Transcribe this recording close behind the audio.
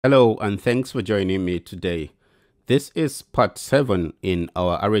Hello and thanks for joining me today. This is part 7 in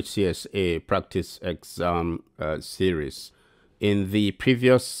our RHCSA practice exam series. In the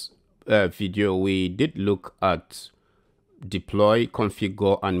previous video, we did look at deploy,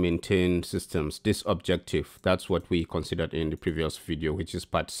 configure, and maintain systems. This objective, that's what we considered in the previous video, which is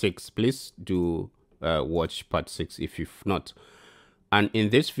part 6. Please do watch part 6 if you've not. And in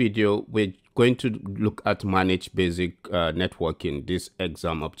this video, we're going to look at manage basic networking, this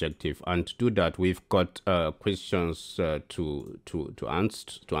exam objective. And to do that, we've got questions to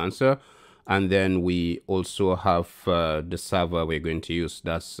answer. And then we also have the server we're going to use.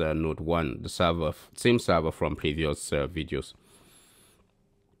 That's node 1, the server, same server from previous videos.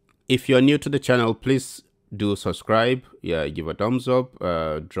 If you're new to the channel, please do subscribe, give a thumbs up,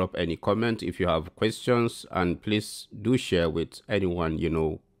 drop any comment if you have questions, and please do share with anyone you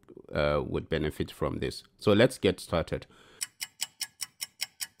know would benefit from this. So let's get started.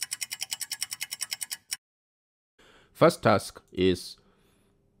 First task is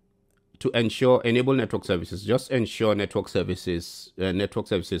to ensure enable network services. Just ensure network services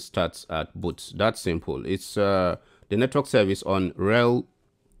starts at boot. That's simple. It's the network service on RHEL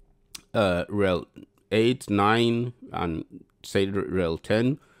 8, 9, and say RHEL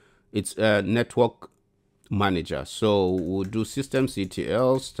 10. It's a network manager. So we'll do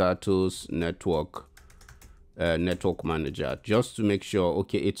systemctl status network manager just to make sure,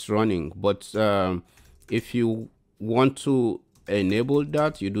 okay, it's running. But if you want to enable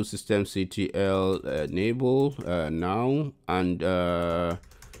that, you do systemctl enable now and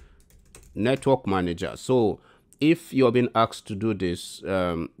network manager. So if you're being asked to do this,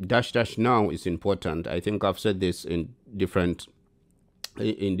 -- now is important. I think I've said this in the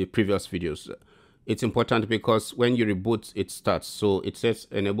previous videos. It's important because when you reboot, it starts. So it says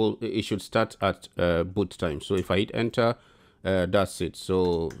enable, it should start at boot time. So if I hit enter, that's it.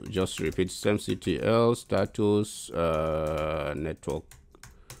 So just repeat systemctl status network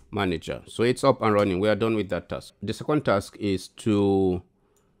manager. So it's up and running. We are done with that task. The second task is to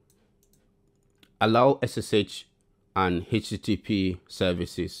allow SSH and HTTP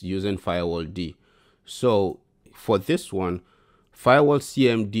services using firewalld. So for this one,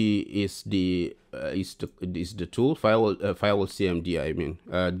 firewall-cmd is the tool. Firewall-cmd, I mean.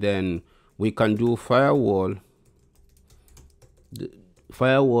 Then we can do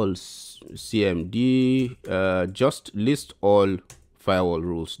firewall-cmd. Just list all firewall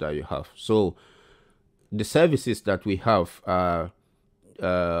rules that you have. So the services that we have are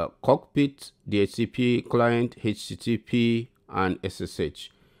cockpit, DHCP client, HTTP, and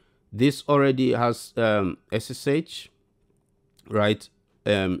SSH. This already has SSH, right,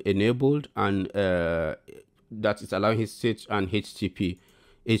 enabled, and that is allowing SSH and HTTPD.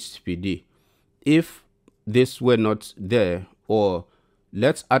 If this were not there, or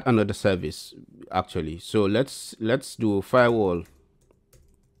let's add another service actually. So let's do firwall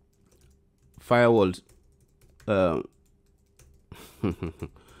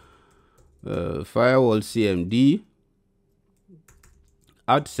firewall-cmd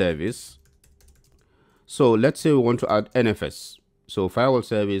add service. So let's say we want to add NFS. So firewall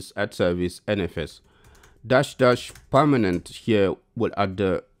service, add service, NFS -- permanent here will add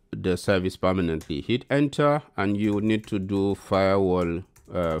the service permanently. Hit enter and you need to do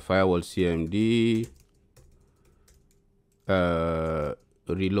firewall-cmd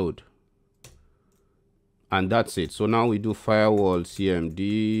reload. And that's it. So now we do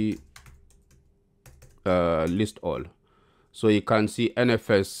firewall-cmd list all. So you can see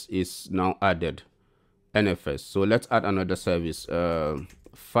NFS is now added. NFS. So let's add another service.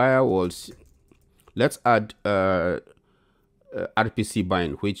 Firewalls. Let's add RPC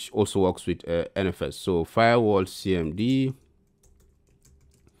bind, which also works with NFS. So firewall-cmd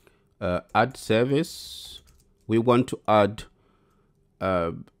add service. We want to add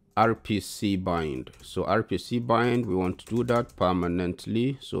RPC bind. So RPC bind, we want to do that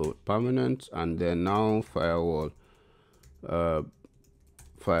permanently. So permanent, and then now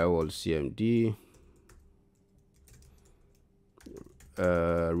firewall-cmd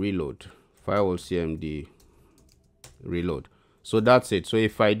reload. Firewall-cmd reload. So that's it. So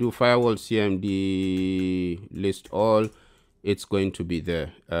if I do firewall-cmd list all, it's going to be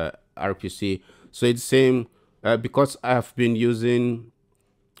there. RPC. So it's same because I have been using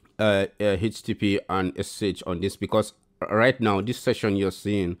HTTP and SSH on this, because right now this session you're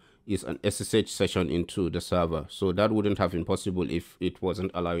seeing is an SSH session into the server. So that wouldn't have been possible if it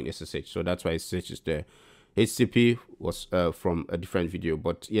wasn't allowing SSH. So that's why SSH is there. HTTP was from a different video,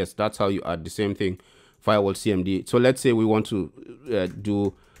 but yes, that's how you add the same thing. Firewall-cmd. So let's say we want to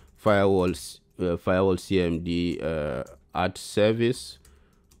do firewall-cmd add service.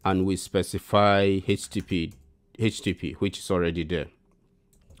 and we specify HTTP, which is already there,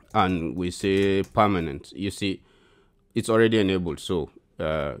 and we say permanent. You see, it's already enabled. So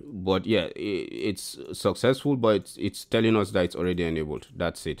but yeah, it's successful, but it's telling us that it's already enabled.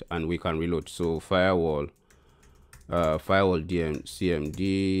 That's it, and we can reload. So firewall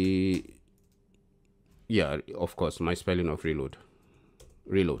CMD. Yeah, of course, my spelling of reload.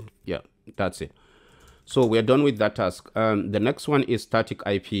 Yeah, that's it. So we're done with that task. The next one is static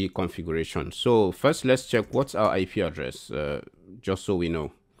IP configuration. So first, let's check what's our IP address, just so we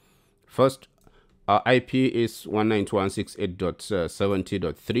know. First, our IP is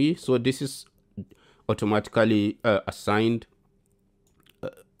 192.168.70.3. So this is automatically assigned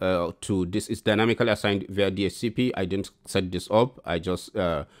to this. Is dynamically assigned via DHCP. I didn't set this up. I just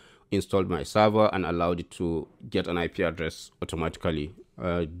installed my server and allowed it to get an IP address automatically.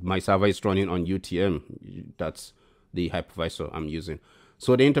 My server is running on UTM. That's the hypervisor I'm using.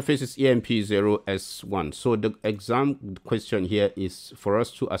 So the interface is EMP0S1. So the exam question here is for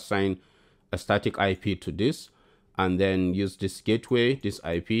us to assign a static IP to this, and then use this gateway, this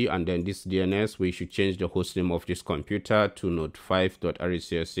IP, and then this DNS. We should change the hostname of this computer to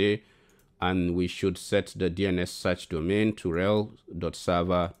node5.rhcsa, and we should set the DNS search domain to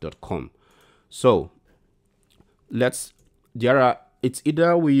rhel.server.com. So it's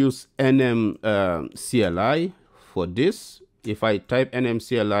either we use nmcli for this. If I type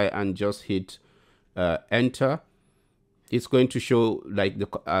nmcli and just hit enter, it's going to show like the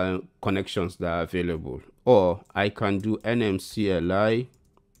connections that are available. Or I can do nmcli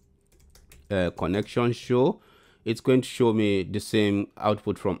connection show. It's going to show me the same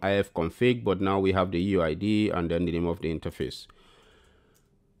output from ifconfig, but now we have the UID and then the name of the interface.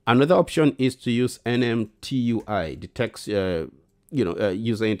 Another option is to use nmtui, the text user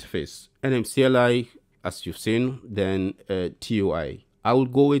interface. nmcli, as you've seen, then tui. I will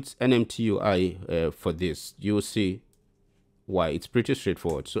go with nmtui for this. You'll see why. It's pretty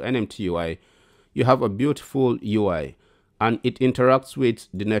straightforward. So nmtui, you have a beautiful UI, and it interacts with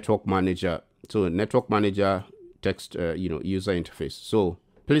the network manager. So network manager text user interface. So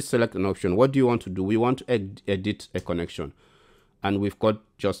please select an option. What do you want to do? We want to edit a connection, and we've got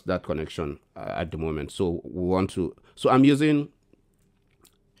just that connection at the moment. So we want to, so I'm using,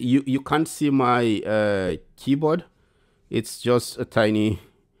 you can't see my keyboard. It's just a tiny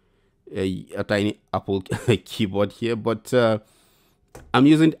Apple keyboard here, but I'm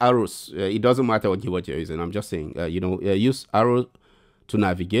using arrows. It doesn't matter what keyboard you're using. I'm just saying, use arrow to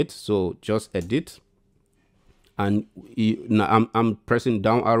navigate. So just edit, and now I'm pressing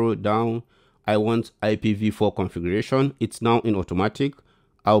down arrow down. I want IPv4 configuration. It's now in automatic.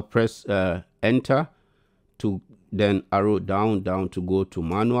 I'll press enter to then arrow down to go to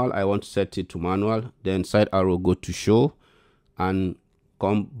manual. I want to set it to manual. Then side arrow go to show, and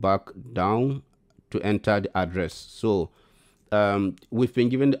come back down to enter the address. So we've been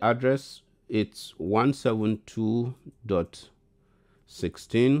given the address. It's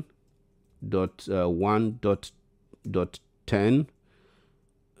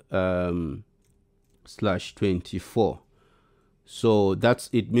So that's,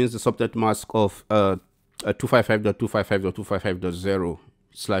 it means the subnet mask of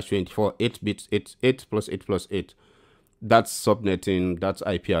 255.255.255.0/24, 8 bits, 8 plus 8 plus 8. That's subnetting, that's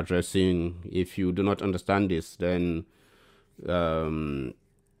IP addressing. If you do not understand this, then I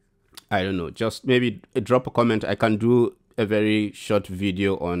don't know, just maybe drop a comment. I can do a very short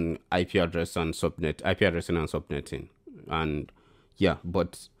video on IP address and subnet, IP addressing and subnetting. And yeah,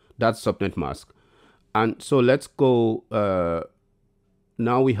 but that's subnet mask. And so let's go,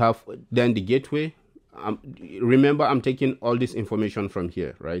 now we have then the gateway. Remember, I'm taking all this information from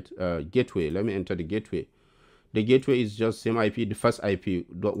here, right? Gateway, let me enter the gateway. The gateway is just same IP, the first IP,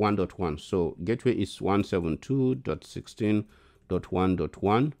 1.1. So gateway is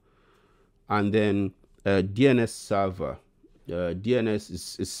 172.16.1.1. And then DNS server. DNS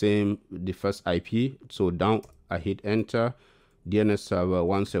is the same, the first IP. So down, I hit enter. DNS server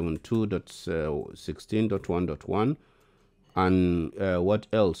 172.16.1.1. And what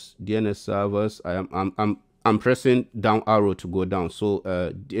else? DNS servers. I'm pressing down arrow to go down. So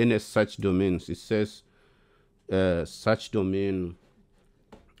DNS search domains. It says search domain.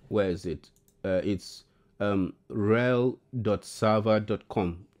 Where is it? It's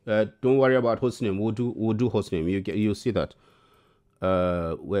rhel.server.com. Don't worry about hostname. We'll do hostname. You'll see that.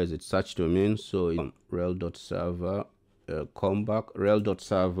 Where is it? Search domain. So rhel.server. Come back.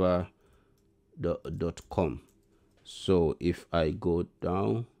 rhel.server.com. So if I go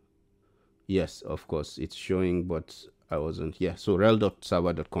down, yes, of course it's showing, but I wasn't here. So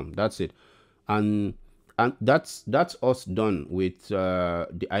rhel.server.com. That's it. And and that's us done with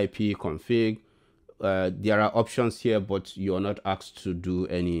the IP config. There are options here, but you are not asked to do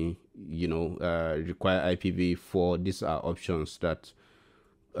any, require IPv4. These are options that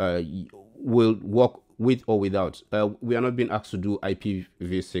will work with or without. We are not being asked to do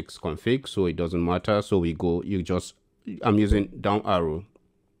IPv6 config, so it doesn't matter. So I'm using down arrow.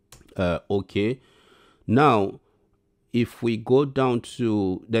 Okay. Now, if we go down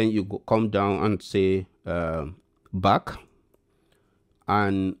to, then you come down and say back,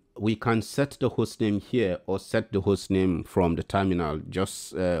 and we can set the hostname here or set the hostname from the terminal.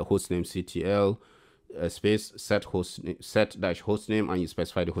 Just hostname ctl space set dash hostname, and you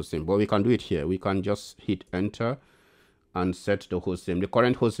specify the hostname. But we can do it here. We can just hit enter and set the hostname. The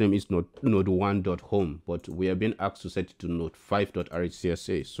current hostname is node1.home, but we are being asked to set it to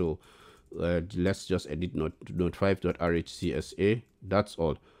node5.rhcsa. So let's just edit node5.rhcsa. That's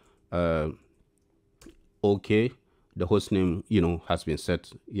all. Okay, the hostname has been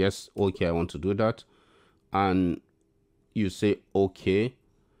set. Yes, okay, I want to do that, and you say okay.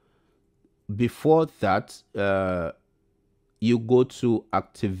 Before that, you go to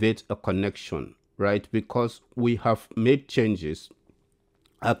activate a connection, right? Because we have made changes.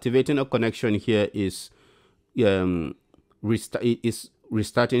 Activating a connection here is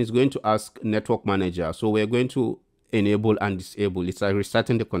restarting. Is going to ask network manager, so we're going to enable and disable. It's like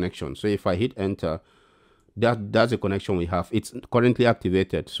restarting the connection. So if I hit enter, that's a connection we have. It's currently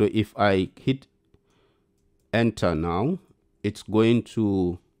activated. So if I hit enter now, it's going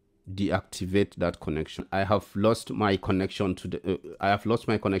to deactivate that connection. I have lost my connection to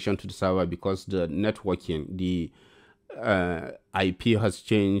the server because the networking, the IP has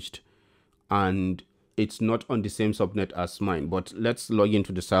changed, and it's not on the same subnet as mine. But let's log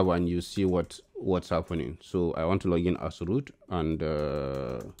into the server and you see what's happening. So I want to log in as root, and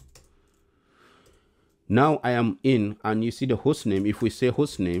now I am in, and you see the hostname. If we say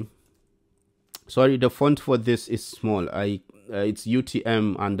hostname, sorry, the font for this is small. It's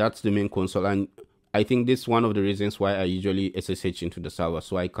UTM, and that's the main console. And I think this is one of the reasons why I usually SSH into the server,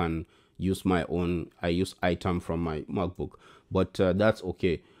 so I can use my own. I use item from my MacBook, but that's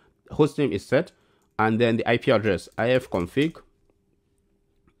okay. Hostname is set, and then the IP address ifconfig.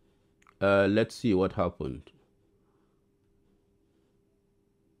 Let's see what happened.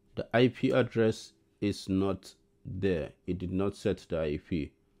 The IP address is not there. It did not set the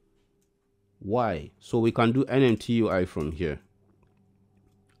IP. Why? So we can do nmtui from here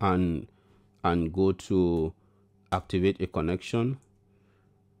and go to activate a connection.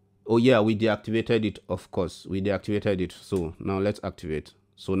 Oh yeah, we deactivated it. Of course, we deactivated it. So now let's activate.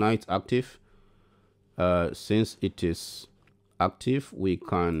 So now it's active. Since it is active, we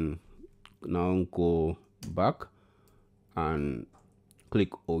can now go back and click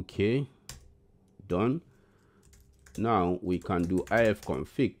OK. Done. Now we can do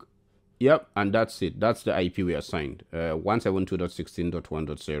ifconfig. Yep, and that's it. That's the IP we assigned,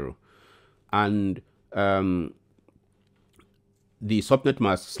 172.16.1.0. And the subnet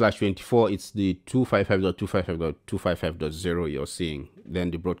mask /24, it's the 255.255.255.0 you're seeing. Then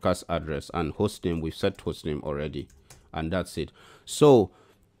the broadcast address and hostname, we've set hostname already, and that's it. So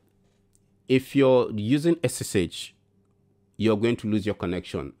if you're using SSH, you're going to lose your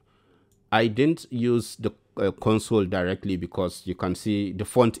connection. I didn't use the console directly because you can see the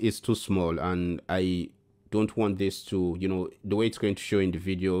font is too small, and I don't want this to, the way it's going to show in the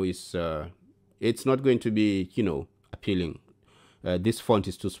video is it's not going to be appealing. This font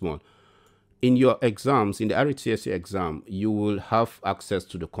is too small. In your exams, in the RHCSA exam, you will have access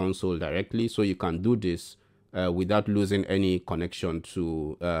to the console directly, so you can do this without losing any connection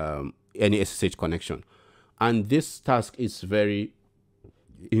to any SSH connection. And this task is very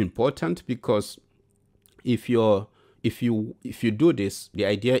important because if you do this, the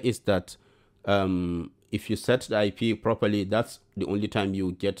idea is that if you set the IP properly, that's the only time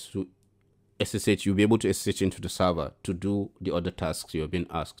you get to SSH. You'll be able to SSH into the server to do the other tasks you've been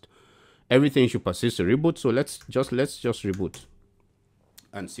asked. Everything should persist to reboot. So let's just reboot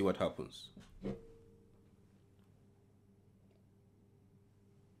and see what happens.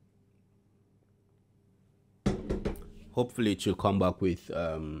 Hopefully it should come back with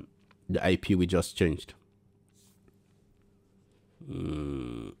the IP we just changed.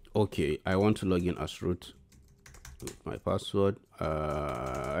 Okay, I want to log in as root with my password.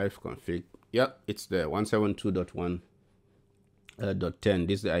 ifconfig. Yeah, it's there, 172.1.10.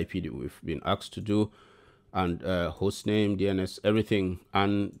 This is the IP that we've been asked to do, and hostname, DNS, everything,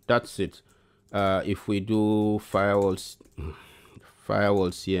 and that's it. If we do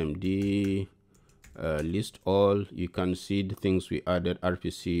firewall-cmd, list all, you can see the things we added.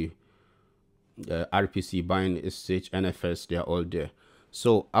 RPC RPC, bind, SSH, NFS, they're all there.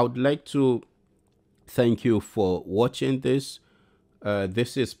 So I would like to thank you for watching this.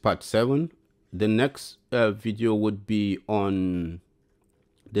 This is part 7. The next video would be on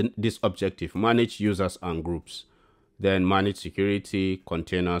this objective: manage users and groups, then manage security,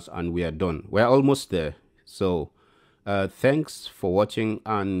 containers, and we are done. We're almost there. So thanks for watching,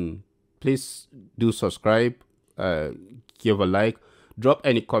 and please do subscribe, give a like, drop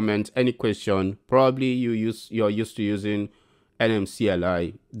any comment, any question. Probably you're used to using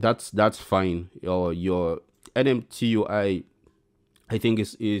nmcli. That's fine. Your nmtui, I think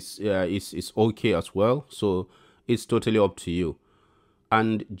is okay as well. So it's totally up to you.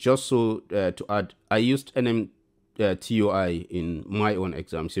 And just so to add, I used nmtui in my own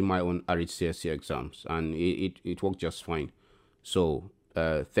exams, in my own RHCSA exams, and it worked just fine. So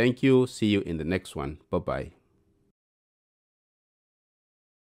thank you. See you in the next one. Bye bye.